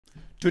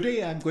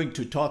Today I'm going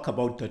to talk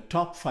about the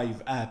top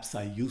 5 apps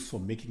I use for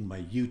making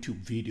my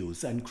YouTube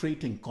videos and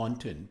creating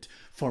content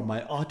for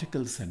my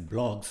articles and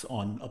blogs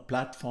on a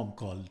platform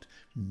called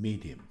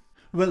Medium.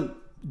 Well,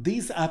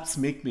 these apps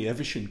make me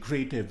efficient,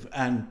 creative,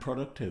 and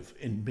productive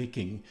in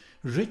making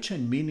rich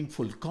and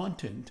meaningful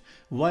content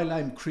while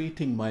I'm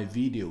creating my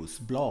videos,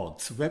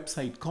 blogs,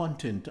 website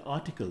content,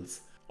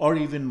 articles, or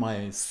even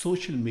my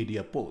social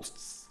media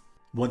posts.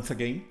 Once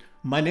again,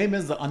 my name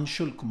is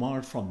Anshul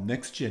Kumar from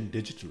Nextgen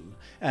Digital,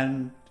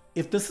 and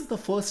if this is the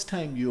first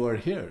time you are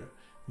here,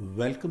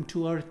 welcome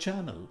to our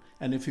channel.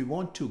 And if you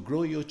want to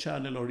grow your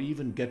channel or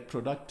even get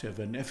productive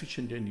and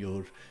efficient in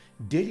your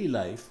daily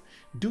life,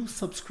 do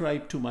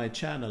subscribe to my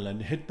channel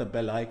and hit the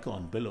bell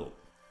icon below.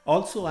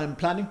 Also, I'm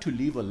planning to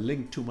leave a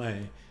link to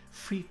my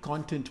free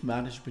content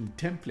management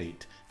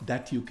template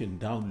that you can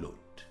download.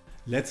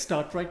 Let's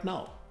start right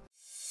now.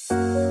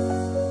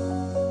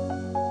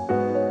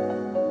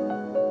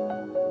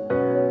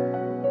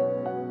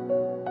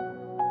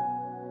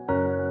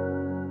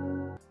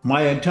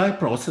 My entire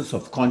process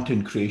of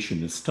content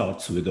creation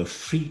starts with a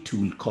free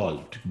tool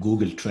called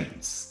Google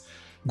Trends.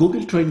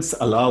 Google Trends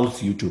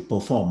allows you to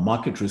perform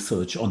market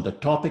research on the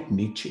topic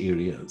niche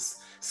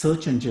areas,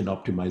 search engine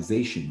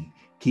optimization,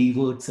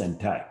 keywords, and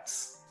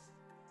tags.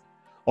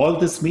 All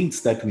this means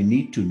that we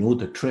need to know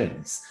the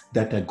trends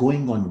that are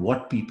going on,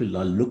 what people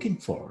are looking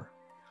for,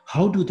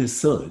 how do they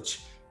search,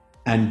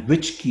 and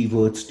which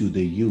keywords do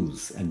they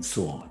use, and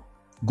so on.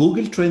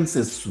 Google Trends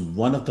is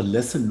one of the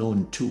lesser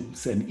known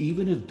tools, and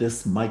even if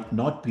this might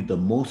not be the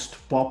most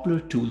popular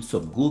tools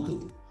of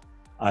Google,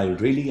 I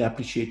really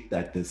appreciate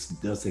that this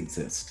does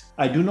exist.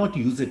 I do not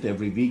use it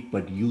every week,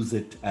 but use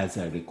it as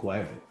I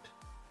require it.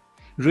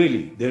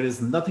 Really, there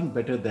is nothing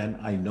better than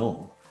I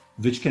know,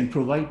 which can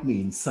provide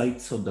me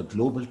insights on the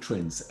global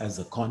trends as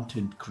a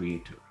content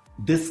creator.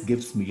 This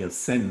gives me a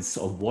sense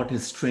of what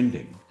is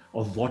trending,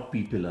 of what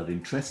people are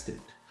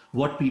interested,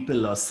 what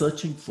people are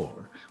searching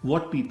for,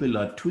 what people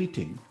are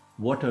tweeting,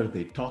 what are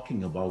they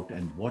talking about,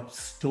 and what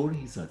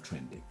stories are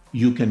trending.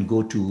 You can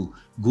go to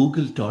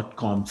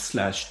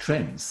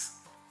google.com/trends.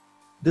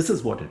 This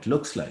is what it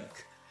looks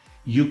like.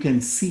 You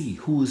can see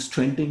who is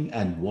trending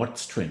and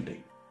what's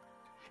trending.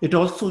 It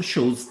also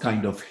shows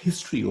kind of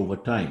history over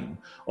time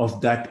of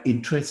that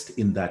interest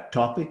in that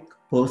topic,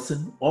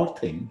 person, or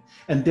thing,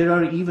 and there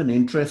are even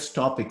interest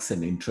topics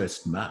and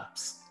interest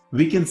maps.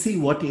 We can see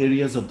what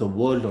areas of the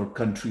world or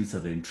countries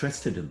are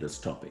interested in this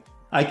topic.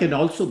 I can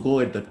also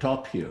go at the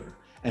top here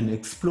and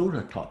explore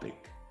a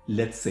topic,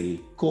 let's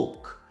say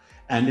Coke,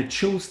 and it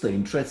shows the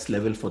interest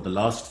level for the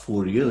last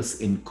 4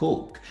 years in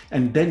Coke.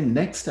 And then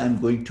next I'm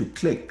going to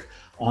click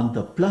on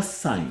the plus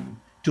sign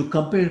to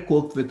compare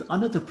Coke with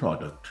another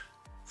product,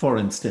 for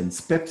instance,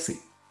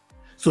 Pepsi.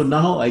 So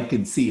now I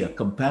can see a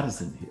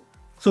comparison here.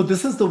 So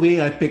this is the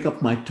way I pick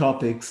up my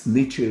topics,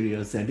 niche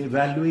areas, and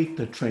evaluate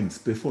the trends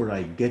before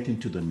I get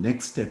into the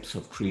next steps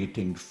of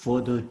creating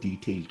further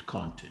detailed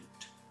content.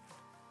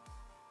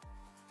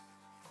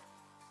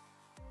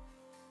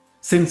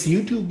 Since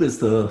YouTube is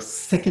the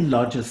second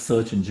largest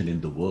search engine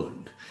in the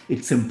world,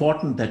 it's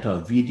important that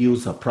our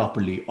videos are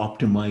properly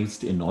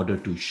optimized in order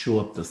to show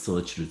up the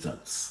search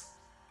results.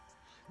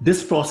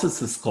 This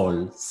process is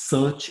called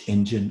search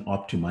engine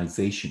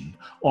optimization,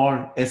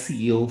 or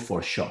SEO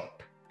for short.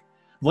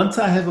 Once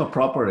I have a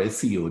proper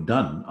SEO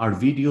done, our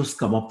videos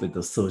come up with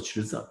the search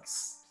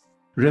results.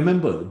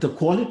 Remember, the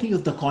quality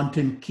of the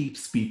content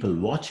keeps people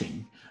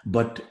watching,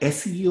 but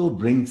SEO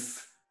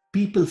brings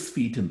people's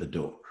feet in the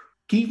door.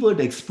 Keyword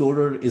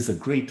Explorer is a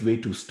great way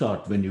to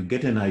start when you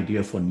get an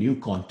idea for new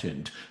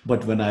content,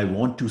 but when I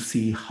want to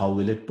see how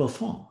will it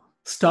perform.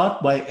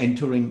 Start by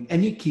entering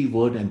any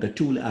keyword and the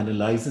tool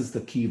analyzes the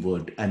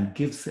keyword and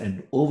gives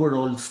an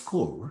overall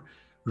score,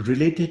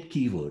 related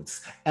keywords,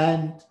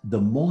 and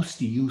the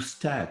most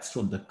used tags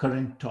from the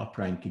current top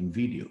ranking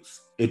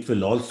videos. It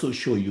will also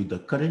show you the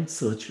current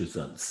search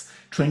results,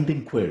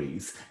 trending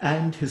queries,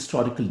 and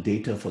historical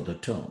data for the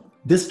term.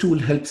 This tool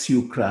helps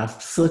you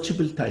craft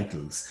searchable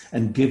titles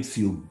and gives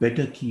you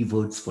better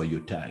keywords for your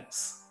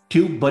tags.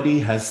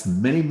 TubeBuddy has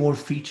many more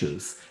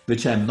features,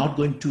 which I'm not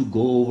going to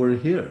go over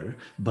here,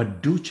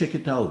 but do check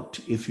it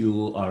out if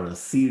you are a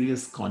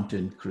serious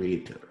content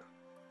creator.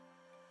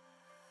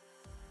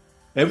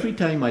 Every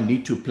time I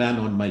need to plan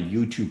on my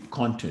YouTube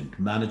content,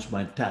 manage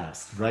my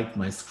tasks, write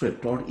my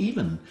script, or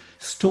even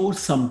store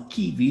some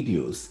key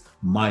videos,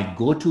 my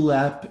go-to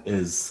app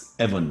is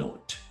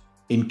Evernote.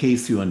 In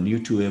case you are new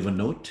to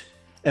Evernote,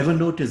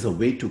 Evernote is a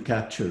way to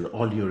capture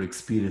all your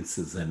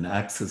experiences and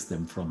access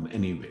them from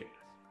anywhere.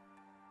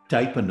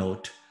 Type a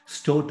note,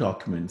 store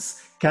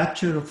documents,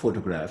 capture a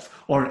photograph,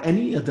 or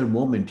any other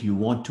moment you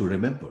want to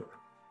remember.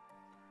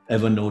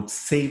 Evernote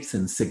saves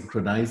and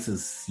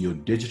synchronizes your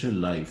digital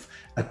life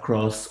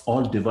across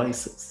all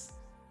devices.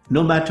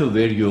 No matter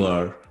where you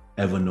are,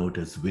 Evernote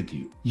is with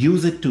you.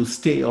 Use it to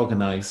stay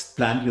organized,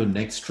 plan your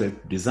next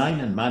trip, design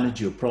and manage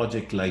your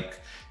project like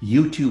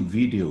YouTube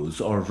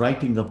videos or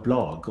writing a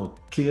blog or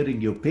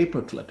clearing your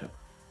paper clutter.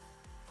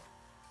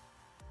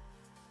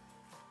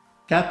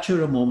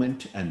 Capture a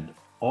moment and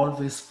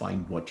always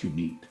find what you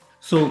need.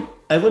 So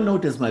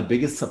Evernote is my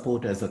biggest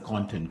support as a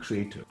content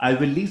creator. I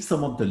will leave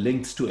some of the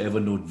links to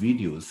Evernote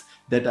videos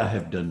that I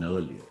have done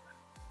earlier.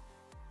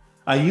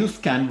 I use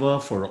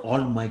Canva for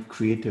all my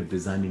creative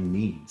designing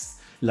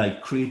needs,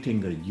 like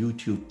creating a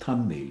YouTube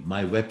thumbnail,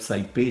 my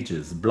website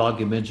pages,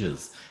 blog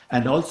images,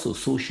 and also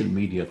social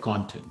media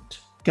content.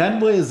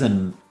 Canva is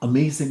an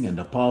amazing and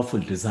a powerful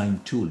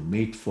design tool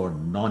made for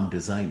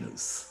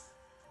non-designers.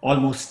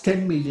 Almost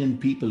 10 million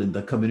people in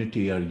the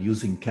community are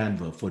using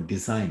Canva for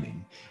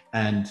designing.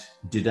 And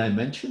did I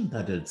mention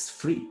that it's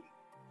free?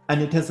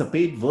 And it has a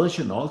paid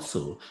version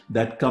also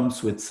that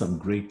comes with some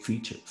great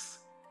features.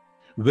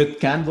 With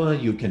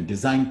Canva, you can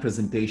design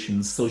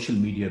presentations, social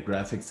media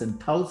graphics, and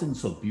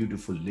thousands of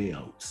beautiful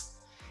layouts.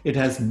 It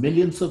has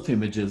millions of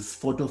images,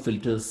 photo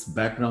filters,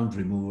 background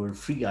remover,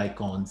 free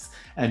icons,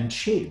 and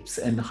shapes,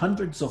 and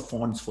hundreds of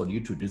fonts for you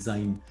to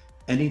design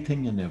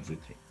anything and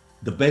everything.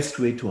 The best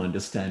way to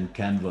understand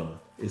Canva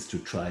is to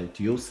try it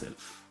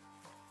yourself.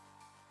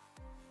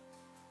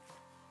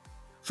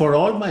 For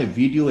all my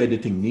video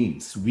editing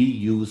needs, we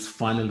use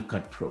Final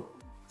Cut Pro.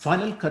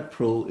 Final Cut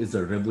Pro is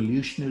a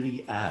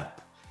revolutionary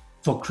app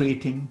for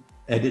creating,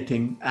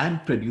 editing,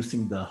 and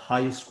producing the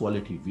highest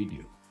quality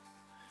video.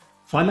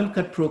 Final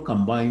Cut Pro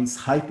combines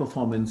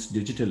high-performance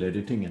digital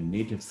editing and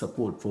native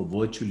support for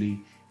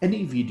virtually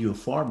any video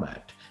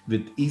format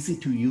with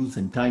easy-to-use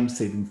and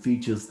time-saving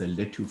features that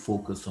let you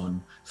focus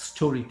on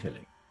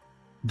storytelling.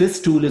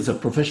 This tool is a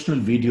professional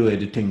video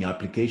editing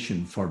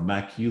application for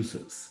Mac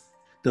users.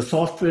 The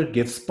software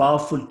gives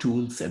powerful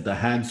tools at the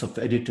hands of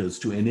editors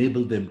to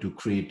enable them to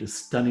create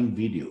stunning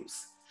videos.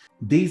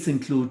 These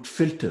include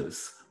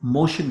filters,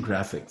 motion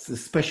graphics,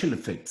 special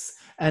effects,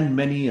 and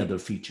many other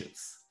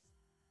features.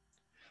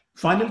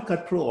 Final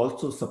Cut Pro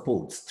also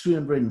supports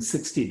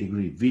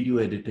 360-degree video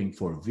editing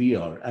for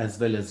VR as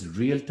well as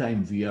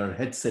real-time VR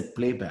headset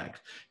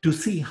playback to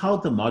see how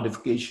the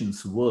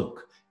modifications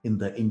work in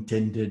the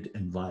intended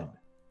environment.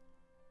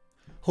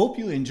 Hope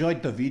you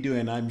enjoyed the video,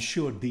 and I'm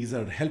sure these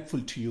are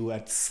helpful to you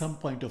at some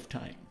point of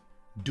time.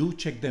 Do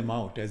check them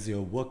out as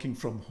you're working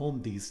from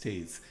home these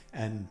days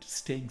and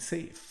staying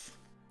safe.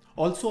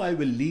 Also, I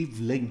will leave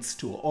links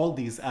to all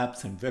these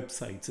apps and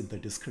websites in the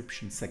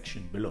description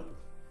section below.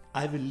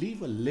 I will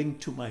leave a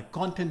link to my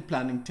content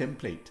planning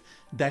template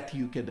that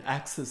you can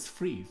access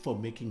free for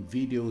making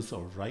videos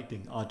or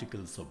writing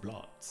articles or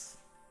blogs.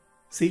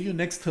 See you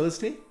next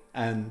Thursday,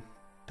 and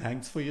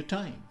thanks for your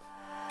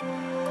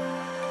time.